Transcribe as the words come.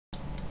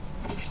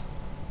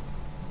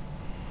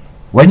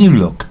When you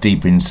look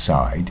deep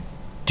inside,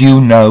 do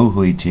you know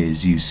who it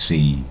is you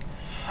see?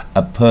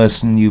 A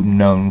person you've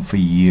known for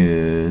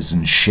years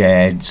and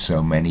shared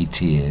so many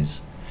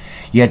tears.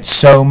 Yet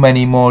so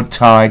many more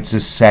tides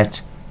are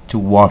set to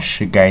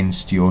wash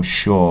against your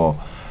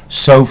shore.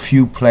 So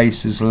few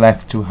places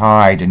left to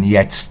hide, and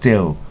yet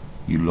still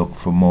you look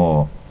for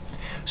more.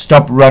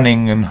 Stop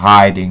running and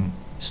hiding,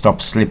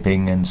 stop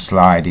slipping and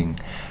sliding.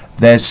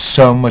 There's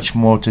so much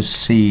more to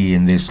see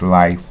in this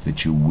life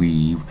that you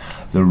weave,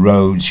 the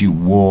roads you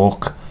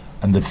walk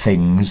and the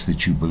things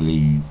that you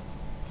believe.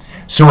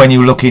 So when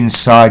you look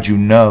inside, you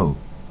know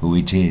who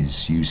it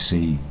is you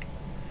see.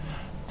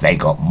 They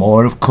got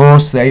more, of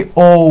course, they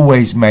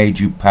always made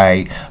you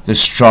pay. The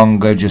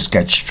stronger just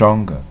get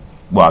stronger,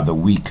 while the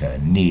weaker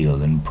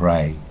kneel and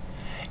pray.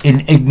 In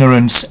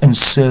ignorance and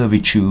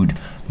servitude,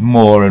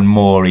 more and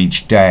more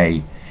each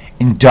day.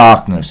 In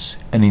darkness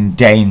and in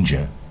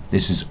danger,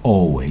 this has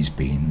always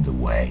been the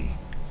way.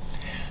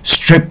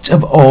 Stripped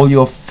of all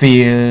your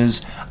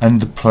fears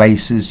and the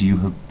places you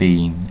have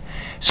been,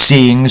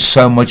 seeing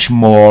so much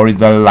more in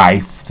the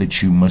life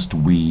that you must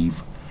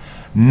weave.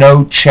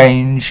 No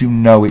change, you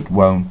know it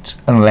won't,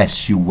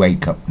 unless you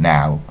wake up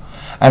now,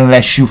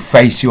 unless you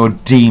face your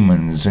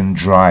demons and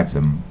drive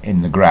them in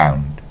the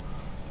ground.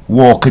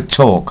 Walk a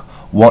talk,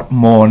 what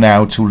more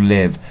now to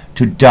live,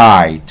 to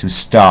die, to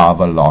starve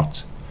a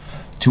lot,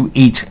 to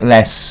eat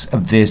less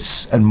of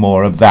this and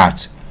more of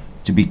that,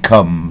 to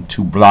become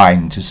too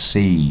blind to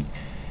see.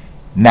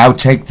 Now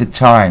take the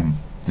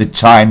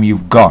time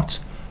you've got,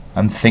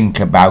 and think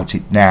about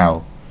it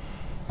now,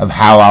 of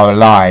how our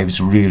lives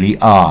really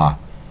are,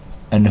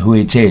 and who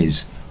it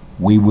is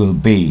we will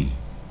be